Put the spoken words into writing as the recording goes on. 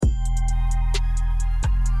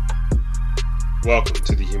Welcome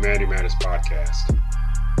to the Humanity Matters podcast,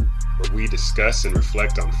 where we discuss and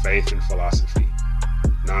reflect on faith and philosophy,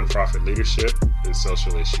 nonprofit leadership, and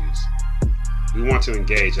social issues. We want to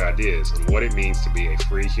engage ideas on what it means to be a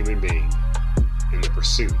free human being in the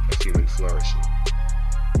pursuit of human flourishing.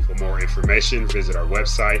 For more information, visit our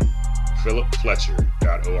website,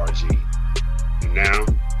 philipfletcher.org. And now,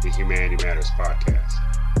 the Humanity Matters podcast.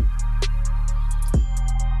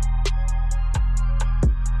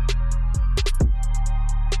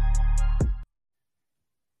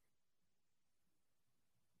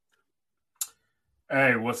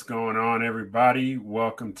 Hey, what's going on, everybody?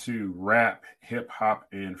 Welcome to Rap, Hip Hop,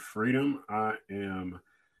 and Freedom. I am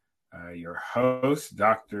your host,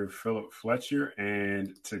 Dr. Philip Fletcher,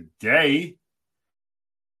 and today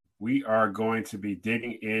we are going to be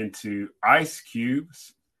digging into Ice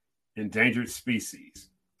Cube's endangered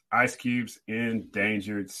species. Ice Cube's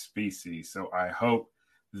endangered species. So I hope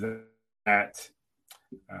that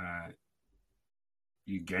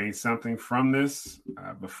you gain something from this.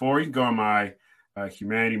 Before you go on my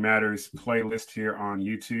Humanity Matters playlist here on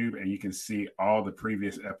YouTube, and you can see all the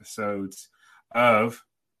previous episodes of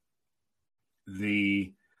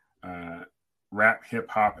the Rap,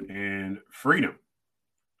 Hip Hop, and Freedom.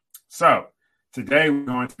 So today we're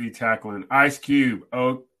going to be tackling Ice Cube,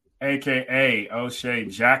 aka O'Shea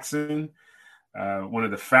Jackson, one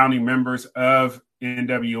of the founding members of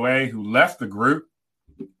NWA, who left the group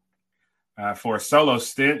for a solo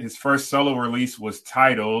stint. His first solo release was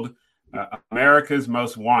titled America's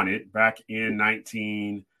Most Wanted back in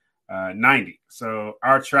 1990. So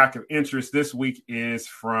our track of interest this week is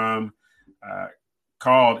from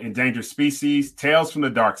called Endangered Species, Tales from the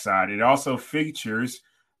Dark Side. It also features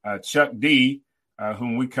Chuck D,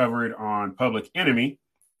 whom we covered on Public Enemy.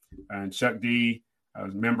 And Chuck D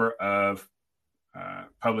was a member of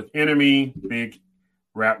Public Enemy, big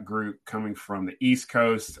rap group coming from the East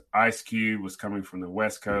Coast. Ice Cube was coming from the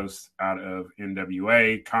West Coast out of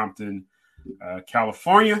NWA, Compton,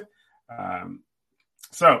 California.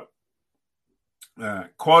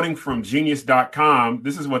 Quoting from Genius.com,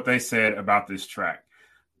 this is what they said about this track.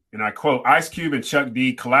 And I quote, Ice Cube and Chuck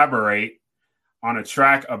D collaborate on a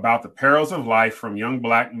track about the perils of life from young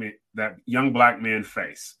black men that young black men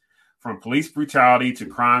face, from police brutality to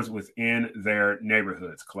crimes within their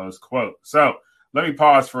neighborhoods, close quote. So let me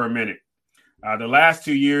pause for a minute. The last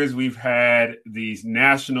 2 years, we've had these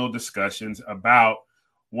national discussions about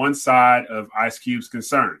one side of Ice Cube's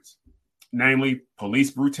concerns, namely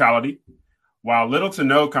police brutality, while little to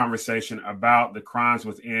no conversation about the crimes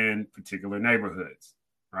within particular neighborhoods,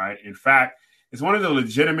 right? In fact, it's one of the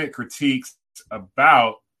legitimate critiques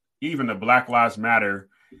about even the Black Lives Matter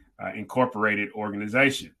Incorporated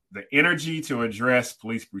organization, the energy to address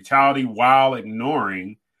police brutality while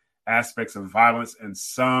ignoring aspects of violence in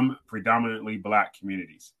some predominantly Black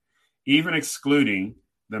communities, even excluding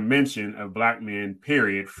the mention of Black men,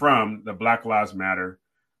 period, from the Black Lives Matter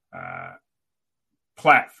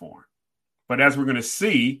platform. But as we're going to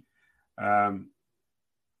see,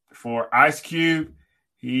 for Ice Cube,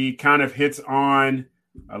 he kind of hits on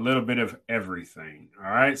a little bit of everything.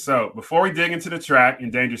 All right. So before we dig into the track,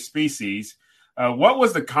 Endangered Species, what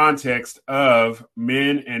was the context of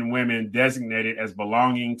men and women designated as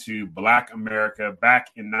belonging to Black America back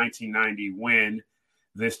in 1990 when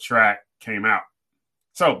this track came out?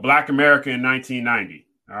 So Black America in 1990.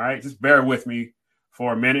 All right. Just bear with me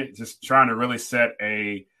for a minute. Just trying to really set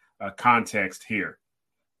a context here.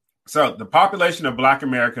 So the population of Black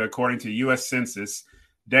America, according to U.S. Census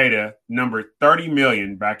data, numbered 30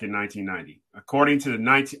 million back in 1990. According to the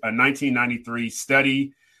 1993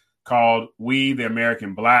 study called We the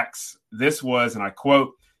American Blacks, this was, and I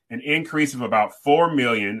quote, an increase of about 4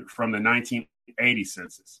 million from the 1980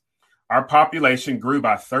 census. Our population grew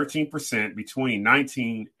by 13% between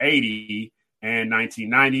 1980 and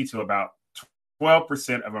 1990 to about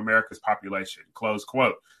 12% of America's population, close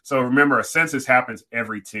quote. So remember, a census happens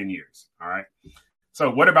every 10 years, all right?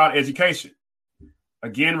 So what about education?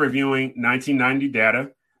 Again, reviewing 1990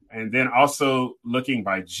 data, and then also looking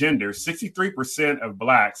by gender, 63% of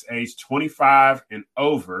Blacks aged 25 and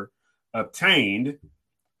over obtained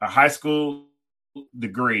a high school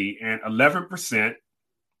degree, and 11%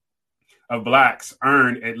 of Blacks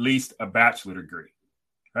earned at least a bachelor degree.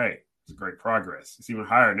 Hey, it's great progress. It's even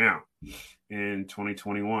higher now in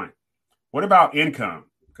 2021. What about income?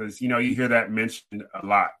 Because, you hear that mentioned a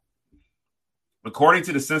lot. According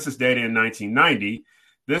to the census data in 1990,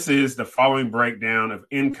 this is the following breakdown of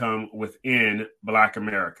income within Black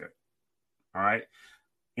America. All right.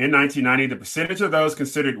 In 1990, the percentage of those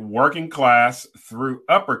considered working class through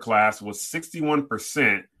upper class was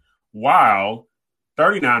 61%, while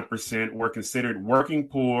 39% were considered working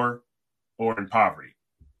poor or in poverty.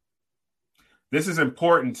 This is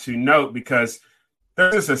important to note because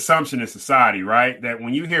there's this assumption in society, right, that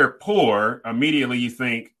when you hear poor, immediately you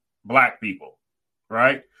think Black people,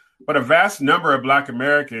 right? But a vast number of Black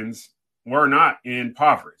Americans were not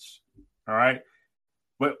impoverished, all right?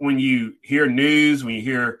 But when you hear news, when you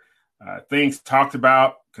hear things talked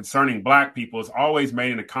about concerning Black people, it's always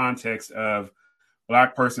made in the context of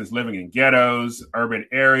Black persons living in ghettos, urban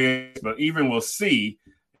areas. But even we'll see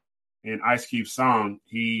in Ice Cube's song,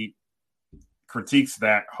 he critiques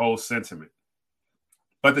that whole sentiment.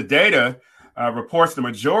 But the data reports the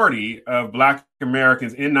majority of Black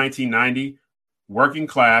Americans in 1990 working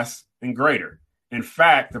class and greater. In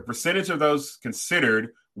fact, the percentage of those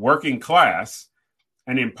considered working class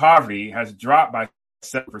and in poverty has dropped by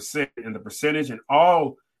 7%, and the percentage in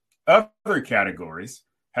all other categories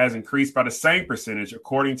has increased by the same percentage,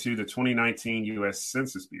 according to the 2019 U.S.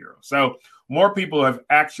 Census Bureau. So more people have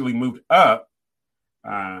actually moved up,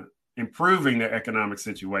 improving their economic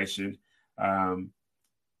situation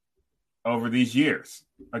over these years.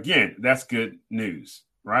 Again, that's good news,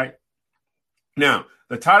 right? Now,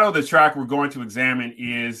 the title of the track we're going to examine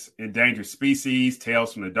is Endangered Species,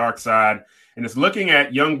 Tales from the Dark Side, and it's looking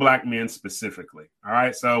at young Black men specifically. All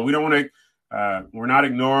right, so we don't want to, we're not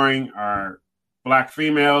ignoring our Black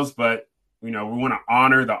females, but, we want to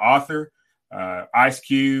honor the author, Ice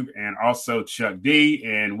Cube, and also Chuck D,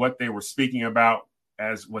 and what they were speaking about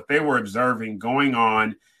as what they were observing going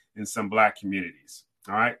on in some Black communities.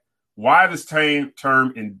 All right. Why this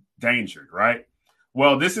term endangered, right?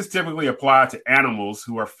 Well, this is typically applied to animals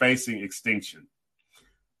who are facing extinction.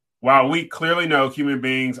 While we clearly know human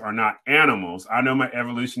beings are not animals, I know my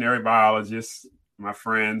evolutionary biologists, my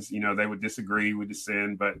friends, they would disagree with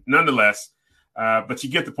dissent, but nonetheless, but you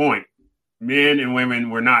get the point. Men and women,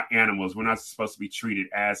 we're not animals. We're not supposed to be treated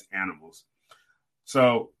as animals.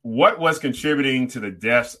 So what was contributing to the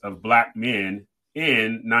deaths of Black men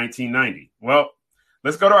in 1990? Well,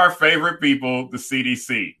 let's go to our favorite people, the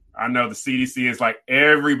CDC. I know the CDC is like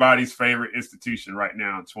everybody's favorite institution right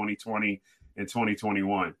now in 2020 and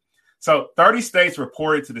 2021. So 30 states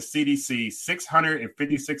reported to the CDC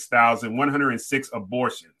 656,106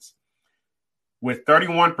 abortions, with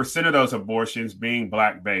 31% of those abortions being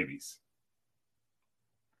Black babies.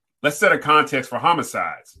 Let's set a context for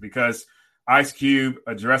homicides, because Ice Cube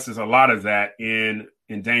addresses a lot of that in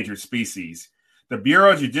Endangered Species. The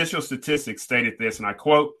Bureau of Judicial Statistics stated this, and I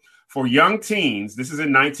quote, "For young teens," this is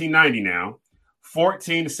in 1990 now,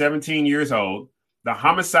 14 to 17 years old, the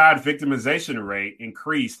homicide victimization rate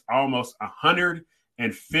increased almost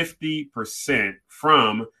 150%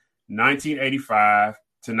 from 1985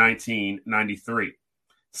 to 1993.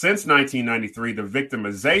 Since 1993, the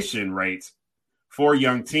victimization rates for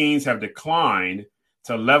young teens have declined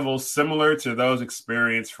to levels similar to those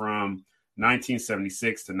experienced from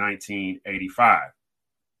 1976 to 1985.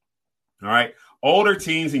 All right. Older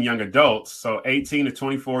teens and young adults, so 18 to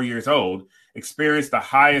 24 years old, experienced the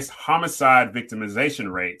highest homicide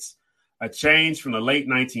victimization rates, a change from the late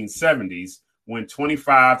 1970s when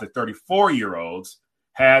 25 to 34-year-olds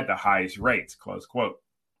had the highest rates, close quote.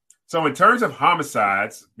 So in terms of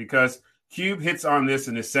homicides, because Cube hits on this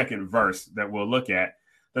in the second verse that we'll look at,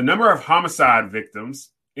 the number of homicide victims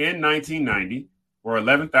in 1990 were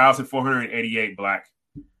 11,488 Black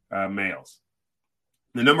males.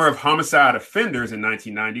 The number of homicide offenders in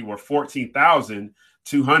 1990 were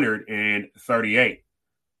 14,238.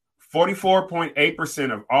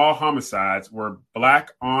 44.8% of all homicides were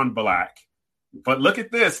Black on Black. But look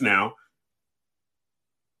at this now.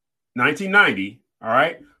 1990, all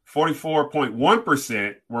right,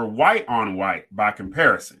 44.1% were white on white by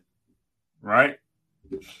comparison, right?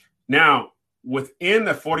 Now, within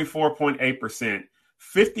the 44.8%,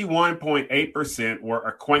 51.8% were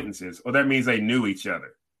acquaintances, or that means they knew each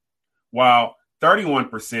other, while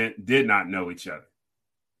 31% did not know each other.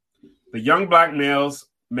 The young Black males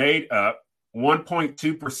made up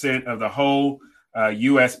 1.2% of the whole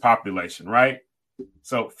U.S. population, right?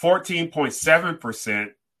 So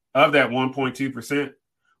 14.7% of that 1.2%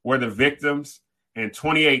 were the victims, and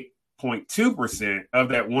 28.2% of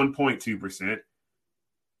that 1.2%,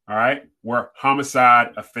 all right, were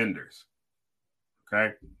homicide offenders.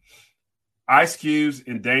 Okay. Ice Cube's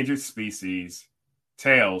Endangered Species,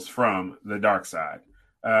 Tales from the Dark Side.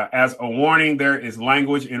 As a warning, there is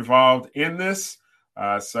language involved in this.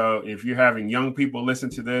 So if you're having young people listen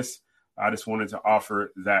to this, I just wanted to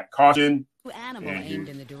offer that caution. Animal aimed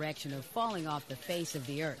in the direction of falling off the face of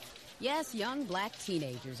the earth. Yes, young Black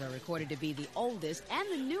teenagers are recorded to be the oldest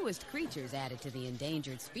and the newest creatures added to the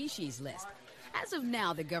endangered species list. As of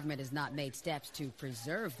now, the government has not made steps to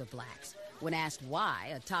preserve the blacks. When asked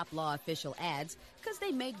why, a top law official adds, because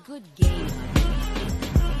they made good game.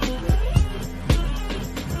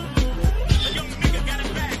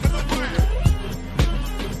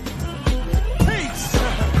 Peace!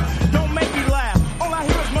 Don't make me laugh. All I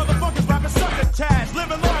hear is motherfuckers rapping succotash.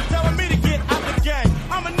 Living large telling me to get out the game.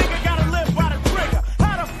 I'm a nigga, gotta live by the trigger.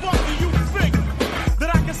 How the fuck do you figure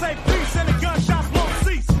that I can say peace and the gunshots won't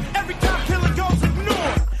cease? Every time killing goes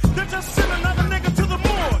ignored. They're just sending another nigga to the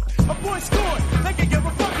morgue. A boy scored. They can give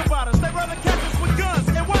a fuck about us. They'd rather catch us with guns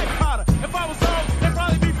and white powder. If I was old, they'd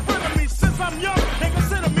probably be frenemies. Since I'm young, they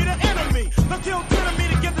consider me the enemy. They'll kill 10 of me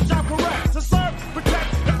to get the job correct. To serve,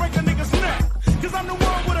 protect, and break a nigga's neck. Cause I'm the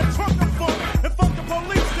one with a trunk of funk. And fuck the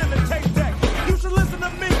police in the tape deck. You should listen to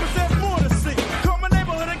me cause there's more to see. Call my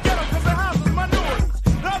neighborhood a ghetto cause the house is minorities.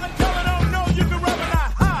 Now the color don't know you can rather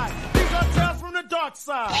not hide. These are tales from the dark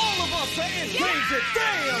side. All of us are endangered.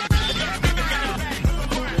 Damn!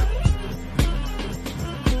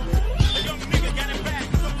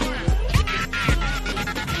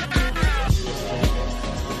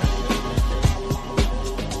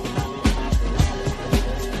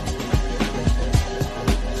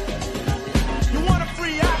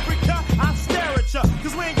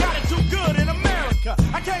 Cause we ain't got it too good in America.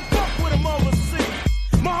 I can't fuck with them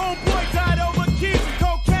overseas. My homeboy died over keys and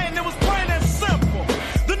cocaine. It was plain and simple.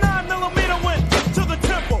 The 9mm went to the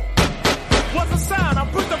temple. Was a sound. I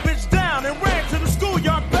put the bitch down and ran to the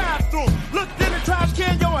schoolyard bathroom. Looked in the trash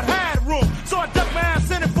can, yo, it had room. So I ducked my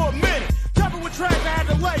ass in it for a minute. Covered with trash, I had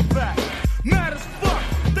to lay back. Mad as fuck.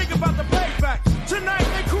 Think about the payback. Tonight,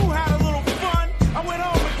 they crew had a little fun. I went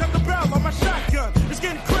home and cut the barrel on my shotgun. It's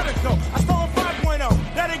getting critical. I stole a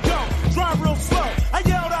 5.0. Let it go. Drive real slow. I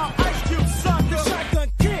yelled out, Ice Cube, sucker.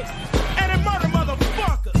 Shotgun kick. And it murder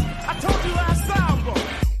motherfuckers. I told you last album.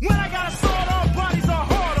 When I got a sword off, bodies are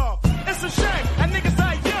hard off. It's a shame. And niggas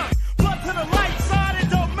die young. Blood to the light side, it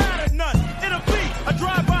don't matter none. It'll be a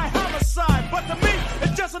drive-by homicide. But to me,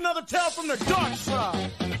 it's just another tale from the dark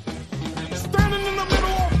side. Standing in the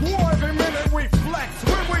middle of war, every minute we flex.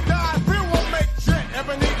 When we die, we will make jet.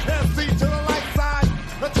 Ebony can't see to the light side.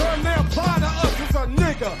 The term they apply to us is a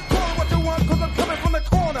nigga. Call it what you want, cause I'm coming from the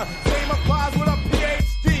corner. Same applies with a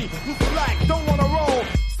PhD. Who's black, don't wanna roll.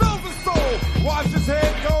 Sells his soul. Watch his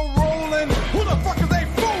head go rolling. Who the fuck is they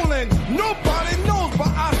fooling? Nobody knows,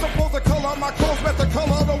 but I suppose the color of my clothes met the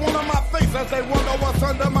color of the one on my face as they wonder what's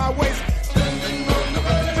under my waist. Standing on the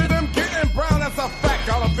bed. See them getting brown, that's a fact.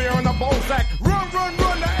 All the fear in the bone sack. Run, run,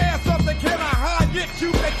 run, the ass up, they cannot hide. Get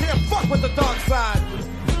cute, they can't fuck with the dark side.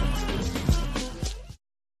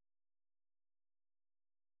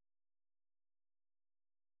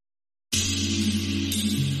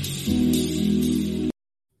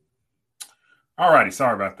 All righty,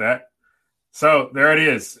 sorry about that. So there it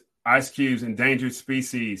is. Ice Cube's Endangered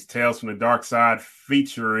Species, Tales from the Dark Side,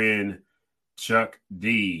 featuring Chuck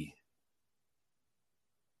D.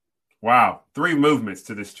 Wow, 3 movements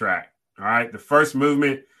to this track. All right, the first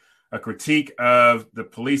movement, a critique of the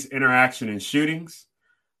police interaction in shootings.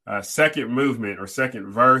 Second movement or second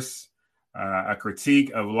verse, a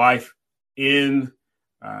critique of life in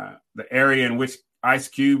the area in which Ice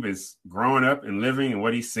Cube is growing up and living and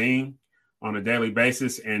what he's seeing on a daily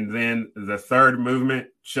basis. And then the third movement,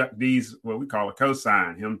 Chuck D's what we call a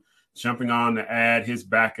cosign, him jumping on to add his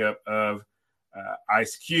backup of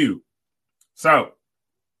Ice Cube. So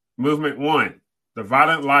movement 1, the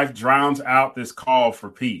violent life drowns out this call for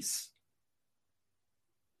peace.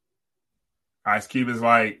 Ice Cube is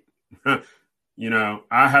like, I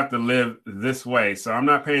have to live this way. So I'm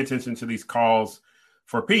not paying attention to these calls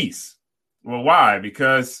for peace. Well, why?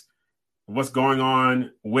 Because what's going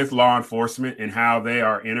on with law enforcement and how they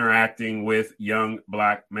are interacting with young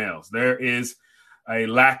black males. There is a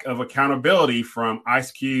lack of accountability from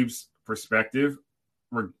Ice Cube's perspective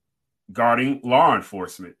regarding law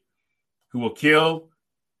enforcement, who will kill,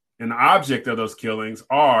 and the object of those killings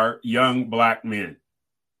are young black men.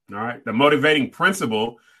 All right. The motivating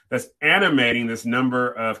principle that's animating this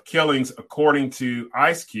number of killings, according to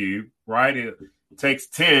Ice Cube, right? It takes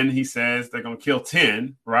 10. He says they're going to kill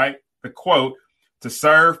 10, right? The quote, to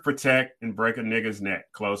serve, protect, and break a nigga's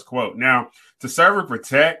neck, close quote. Now, to serve and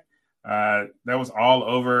protect, that was all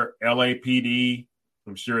over LAPD.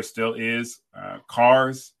 I'm sure it still is.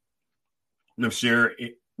 Cars. And I'm sure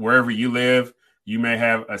wherever you live, you may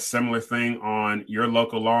have a similar thing on your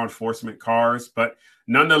local law enforcement cars. But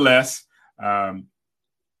nonetheless,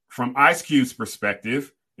 from Ice Cube's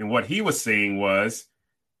perspective, and what he was seeing was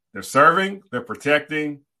they're serving, they're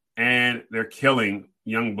protecting, and they're killing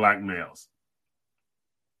young black males.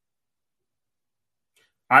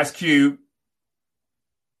 Ice Cube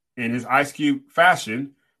in his Ice Cube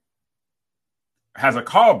fashion, has a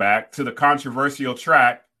callback to the controversial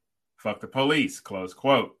track, Fuck the Police, close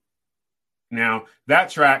quote. Now, that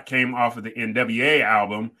track came off of the NWA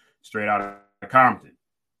album, Straight Outta Compton.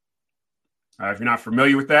 If you're not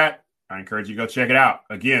familiar with that, I encourage you to go check it out.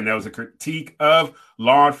 Again, that was a critique of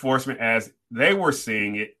law enforcement as they were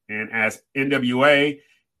seeing it and as NWA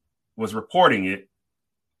was reporting it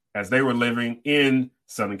as they were living in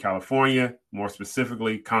Southern California, more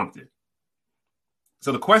specifically Compton.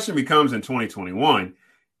 So the question becomes in 2021,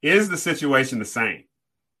 is the situation the same?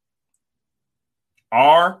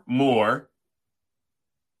 Are more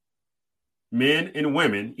men and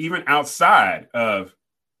women, even outside of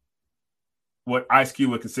what Ice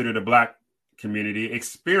Cube would consider the Black community,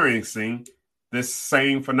 experiencing this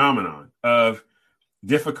same phenomenon of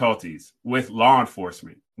difficulties with law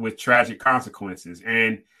enforcement, with tragic consequences?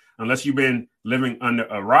 And unless you've been living under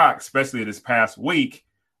a rock, especially this past week,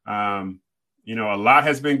 a lot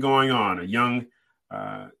has been going on. A young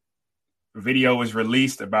video was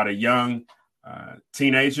released about a young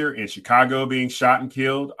teenager in Chicago being shot and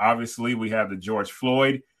killed. Obviously, we have the George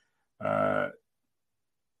Floyd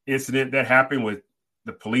incident that happened with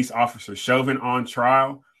the police officer Chauvin on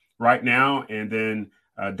trial right now, and then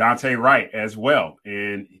Daunte Wright as well,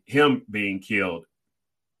 and him being killed.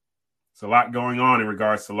 It's a lot going on in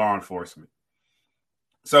regards to law enforcement.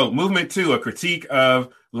 So movement 2, a critique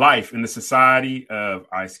of life in the society of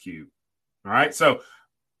Ice Cube. All right. So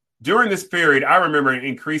during this period, I remember an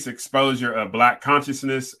increased exposure of Black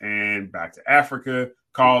consciousness and Back to Africa,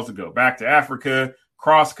 calls to go back to Africa,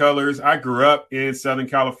 cross colors. I grew up in Southern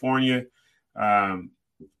California,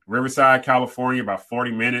 Riverside, California, about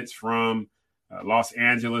 40 minutes from Los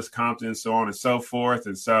Angeles, Compton, so on and so forth.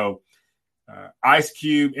 And so Ice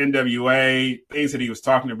Cube, NWA, things that he was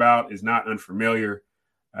talking about is not unfamiliar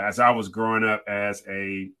as I was growing up as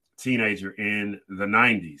a teenager in the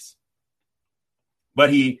 90s.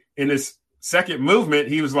 But in this second movement,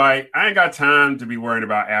 he was like, I ain't got time to be worrying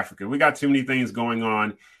about Africa. We got too many things going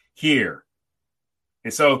on here.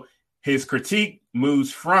 And so his critique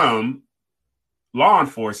moves from law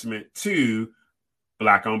enforcement to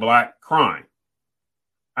Black on Black crime.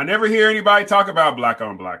 I never hear anybody talk about Black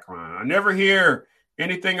on Black crime. I never hear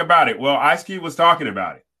anything about it. Well, Ice Cube was talking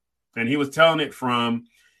about it, and he was telling it from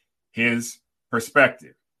his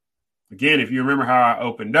perspective. Again, if you remember how I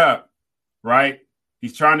opened up, right?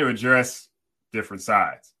 He's trying to address different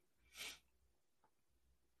sides.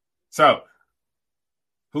 So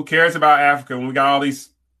who cares about Africa when we got all these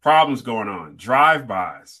problems going on?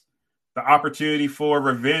 Drive-bys, the opportunity for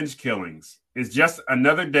revenge killings is just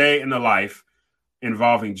another day in the life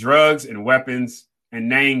involving drugs and weapons and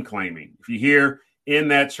name claiming. If you hear in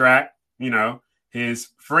that track, his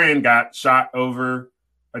friend got shot over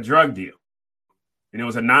a drug deal, and it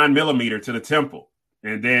was a 9mm to the temple.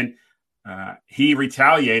 And then he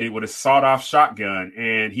retaliated with a sawed-off shotgun,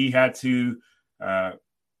 and he had to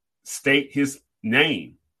state his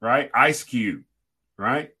name, right? Ice Cube,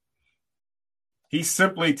 right? He's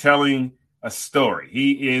simply telling a story.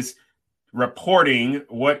 He is reporting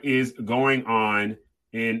what is going on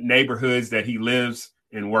in neighborhoods that he lives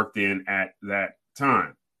and worked in at that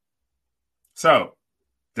time. So,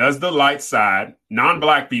 does the light side,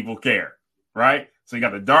 non-Black people care, right? So you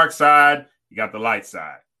got the dark side, you got the light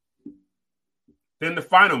side. Then the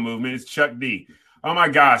final movement is Chuck D. Oh my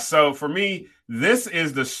gosh. So for me, this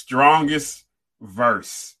is the strongest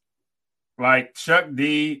verse. Like Chuck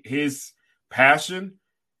D, his passion,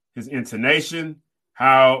 his intonation,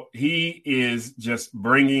 how he is just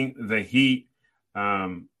bringing the heat.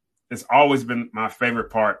 It's always been my favorite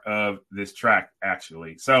part of this track,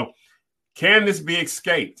 actually. So can this be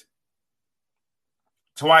escaped?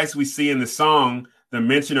 Twice we see in the song the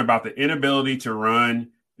mention about the inability to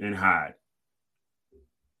run and hide.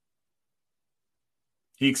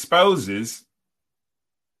 He exposes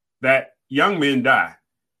that young men die.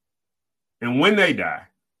 And when they die,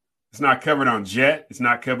 it's not covered on Jet. It's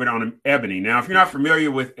not covered on Ebony. Now, if you're not familiar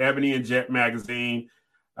with Ebony and Jet magazine,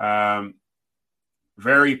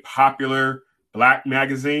 very popular Black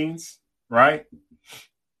magazines, right?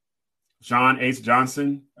 John H.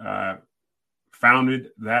 Johnson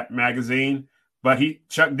founded that magazine, but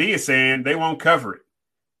Chuck D is saying they won't cover it.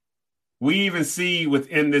 We even see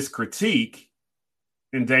within this critique,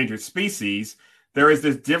 Endangered Species, there is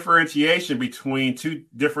this differentiation between two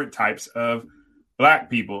different types of Black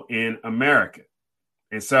people in America.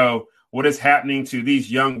 And so what is happening to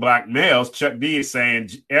these young Black males? Chuck D is saying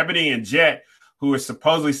Ebony and Jet, who are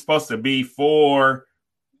supposedly supposed to be for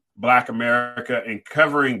Black America and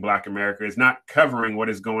covering Black America, is not covering what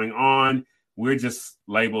is going on. We're just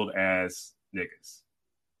labeled as niggas.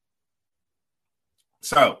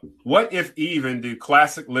 So what if even do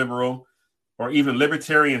classic liberal or even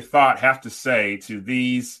libertarian thought have to say to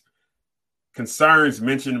these concerns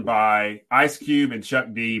mentioned by Ice Cube and Chuck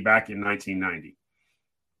D back in 1990?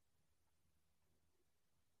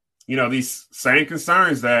 You know, these same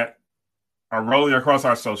concerns that are rolling across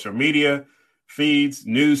our social media feeds,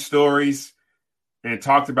 news stories, and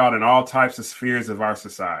talked about in all types of spheres of our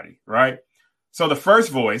society, right? So the first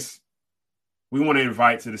voice we want to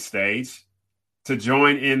invite to the stage to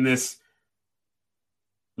join in this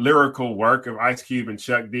lyrical work of Ice Cube and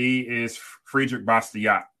Chuck D is Friedrich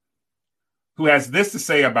Bastiat, who has this to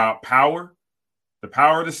say about power, the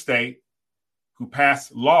power of the state, who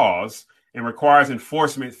pass laws and requires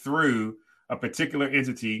enforcement through a particular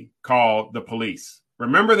entity called the police.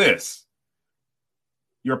 Remember this: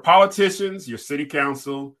 your politicians, your city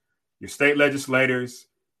council, your state legislators,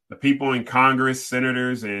 the people in Congress,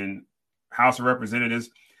 senators, and House of Representatives,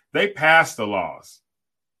 they pass the laws,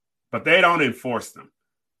 but they don't enforce them.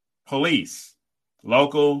 Police,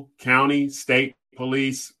 local, county, state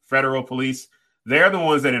police, federal police, they're the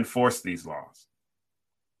ones that enforce these laws.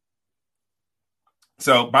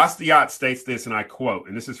 So Bastiat states this, and I quote,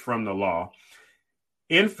 and this is from the law: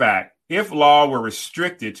 in fact, if law were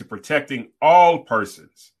restricted to protecting all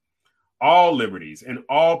persons, all liberties, and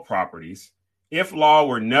all properties, if law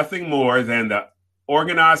were nothing more than the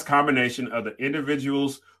organized combination of the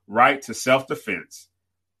individual's right to self-defense,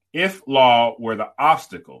 if law were the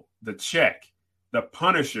obstacle, the check, the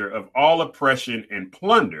punisher of all oppression and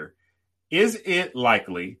plunder, is it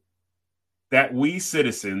likely that we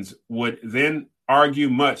citizens would then argue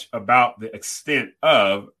much about the extent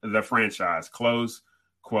of the franchise? Close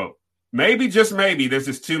quote. Maybe, just maybe, there's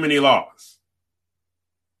just too many laws.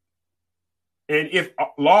 And if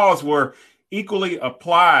laws were equally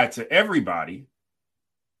applied to everybody,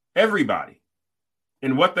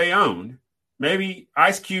 and what they owned, maybe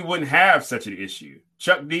Ice Cube wouldn't have such an issue.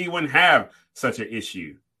 Chuck D wouldn't have such an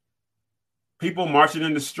issue. People marching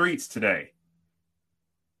in the streets today.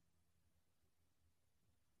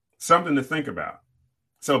 Something to think about.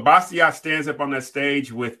 So Bastiat stands up on that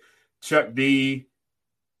stage with Chuck D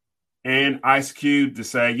and Ice Cube to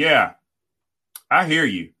say, yeah, I hear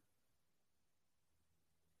you.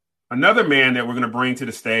 Another man that we're going to bring to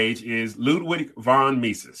the stage is Ludwig von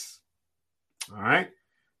Mises. All right.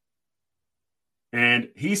 And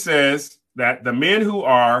he says that the men who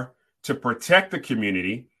are to protect the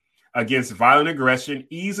community against violent aggression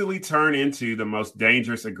easily turn into the most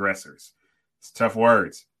dangerous aggressors. It's tough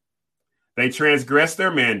words. They transgress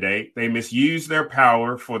their mandate. They misuse their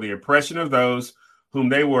power for the oppression of those whom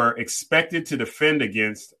they were expected to defend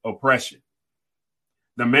against oppression.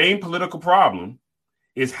 The main political problem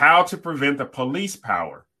is how to prevent the police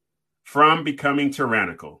power from becoming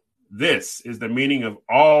tyrannical. This is the meaning of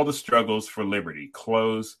all the struggles for liberty.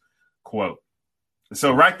 Close quote.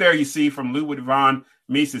 So right there you see from Ludwig von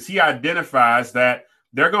Mises, he identifies that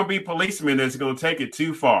there are going to be policemen that's going to take it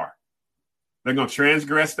too far. They're going to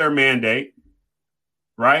transgress their mandate,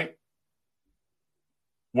 right?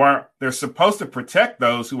 Where they're supposed to protect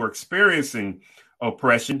those who are experiencing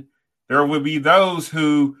oppression, there will be those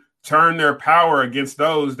who turn their power against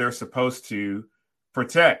those they're supposed to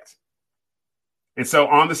protect. And so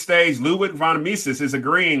on the stage, Ludwig von Mises is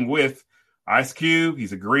agreeing with Ice Cube.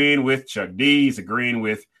 He's agreeing with Chuck D. He's agreeing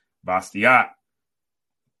with Bastiat.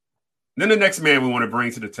 Then the next man we want to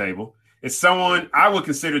bring to the table is someone I would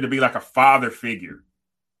consider to be like a father figure.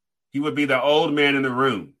 He would be the old man in the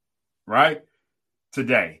room, right?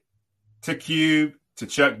 Today, to Cube, to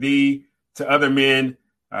Chuck D, to other men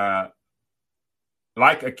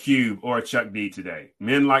like a Cube or a Chuck D today,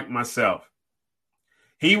 men like myself.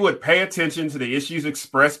 He would pay attention to the issues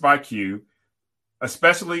expressed by Cube,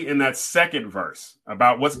 especially in that second verse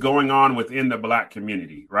about what's going on within the Black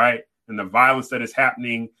community, right? And the violence that is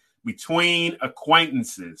happening between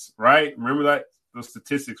acquaintances, right? Remember that, those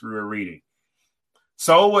statistics we were reading.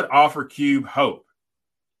 Soul would offer Cube hope.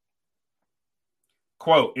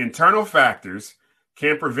 Quote, internal factors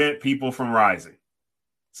can prevent people from rising.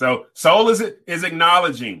 So Soul is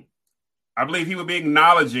acknowledging, I believe he would be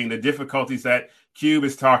acknowledging the difficulties that Cube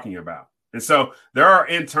is talking about. And so there are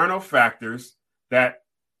internal factors that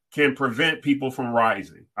can prevent people from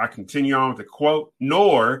rising. I continue on with the quote,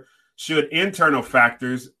 nor should internal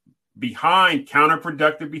factors behind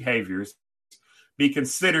counterproductive behaviors be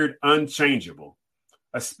considered unchangeable,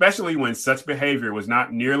 especially when such behavior was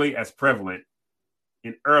not nearly as prevalent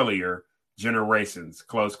in earlier generations,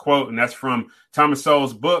 close quote. And that's from Thomas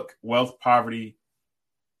Sowell's book, Wealth, Poverty,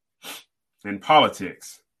 and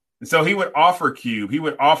Politics. And so he would offer Cube, he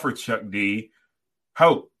would offer Chuck D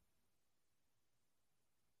hope.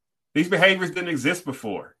 These behaviors didn't exist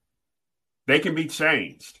before. They can be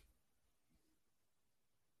changed.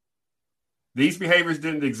 These behaviors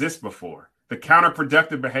didn't exist before. The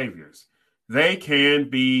counterproductive behaviors, they can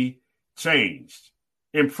be changed.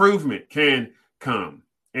 Improvement can come.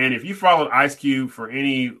 And if you followed Ice Cube for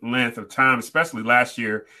any length of time, especially last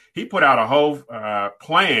year, he put out a whole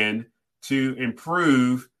plan to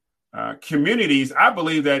improve communities. I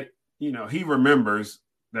believe that, he remembers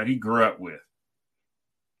that he grew up with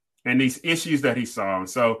and these issues that he saw. And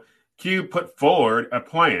so Cube put forward a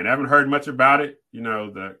plan. I haven't heard much about it.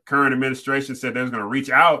 The current administration said they was going to reach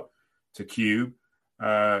out to Cube.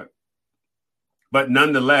 But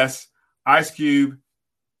nonetheless, Ice Cube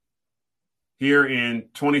here in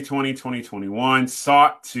 2020, 2021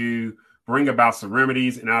 sought to bring about some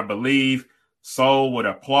remedies. And I believe Soul would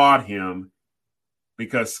applaud him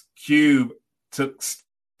because Cube took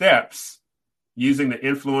steps using the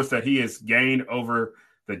influence that he has gained over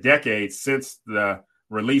the decades since the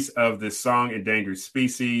release of this song, Endangered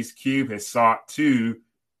Species. Cube has sought to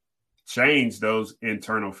change those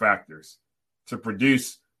internal factors to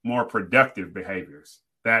produce more productive behaviors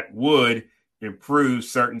that would improve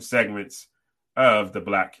certain segments of the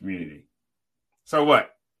Black community. So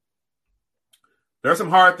what? There are some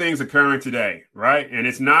hard things occurring today, right? And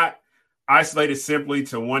it's not isolated simply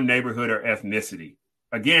to one neighborhood or ethnicity.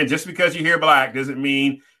 Again, just because you hear Black doesn't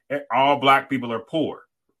mean all Black people are poor.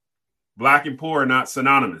 Black and poor are not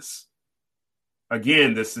synonymous.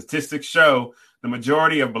 Again, the statistics show the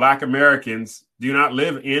majority of Black Americans do not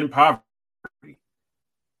live in poverty.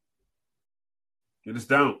 You just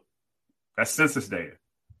don't. That's census data.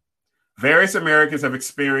 Various Americans have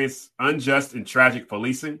experienced unjust and tragic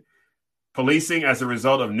policing as a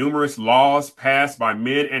result of numerous laws passed by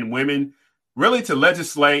men and women, really to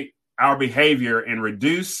legislate our behavior and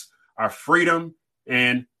reduce our freedom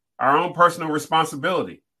and our own personal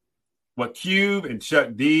responsibility. What Cube and Chuck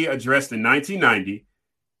D addressed in 1990,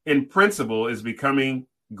 in principle, is becoming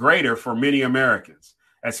greater for many Americans.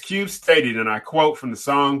 As Cube stated, and I quote from the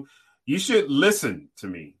song, "You should listen to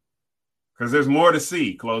me because there's more to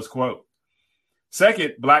see," close quote.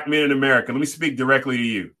 Second, Black men in America, let me speak directly to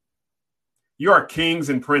you. You are kings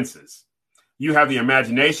and princes. You have the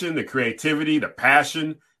imagination, the creativity, the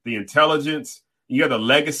passion, the intelligence. You have the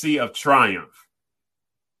legacy of triumph.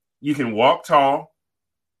 You can walk tall,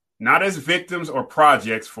 not as victims or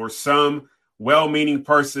projects for some well-meaning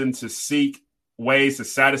person to seek ways to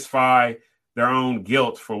satisfy their own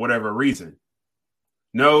guilt for whatever reason.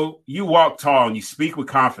 No, you walk tall and you speak with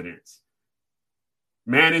confidence.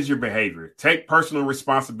 Manage your behavior. Take personal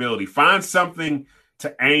responsibility. Find something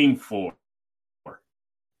to aim for.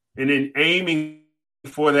 And in aiming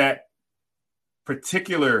for that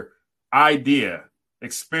particular idea,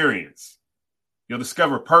 experience, you'll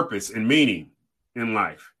discover purpose and meaning in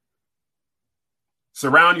life.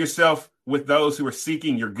 Surround yourself with those who are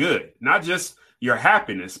seeking your good, not just your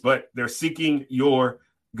happiness, but they're seeking your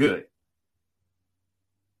good.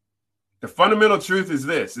 The fundamental truth is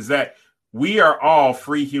this, is that we are all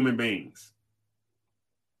free human beings.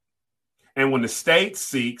 And when the state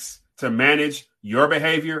seeks to manage your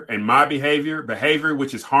behavior and my behavior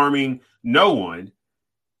which is harming no one,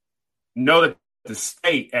 know that the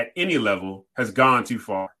state at any level has gone too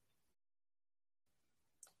far.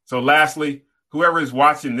 So lastly, whoever is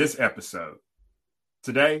watching this episode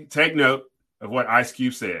today, take note of what Ice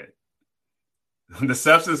Cube said. The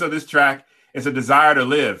substance of this track is a desire to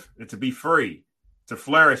live and to be free, to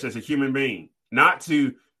flourish as a human being, not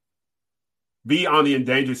to be on the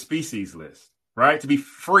endangered species list, right? To be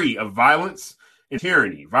free of violence and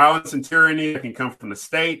tyranny. Violence and tyranny that can come from the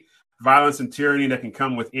state, violence and tyranny that can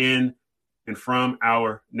come within and from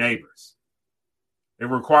our neighbors. It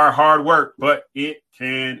will require hard work, but it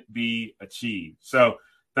can be achieved. So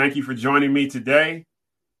thank you for joining me today.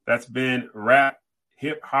 That's been Rap,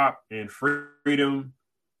 Hip Hop, and Freedom.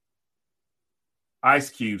 Ice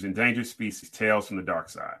Cube's Endangered Species, Tales from the Dark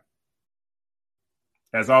Side.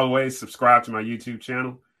 As always, subscribe to my YouTube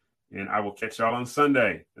channel, and I will catch y'all on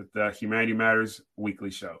Sunday at the Humanity Matters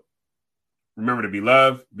weekly show. Remember to be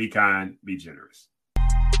loved, be kind, be generous.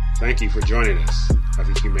 Thank you for joining us at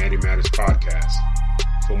the Humanity Matters podcast.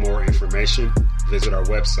 For more information, visit our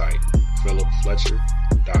website,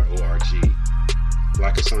 philipfletcher.org.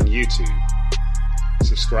 Like us on YouTube.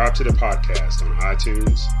 Subscribe to the podcast on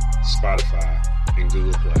iTunes, Spotify, and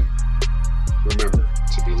Google Play. Remember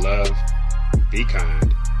to be loved, be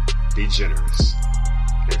kind, be generous.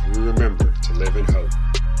 And if we remember to live in hope,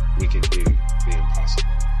 we can do the impossible.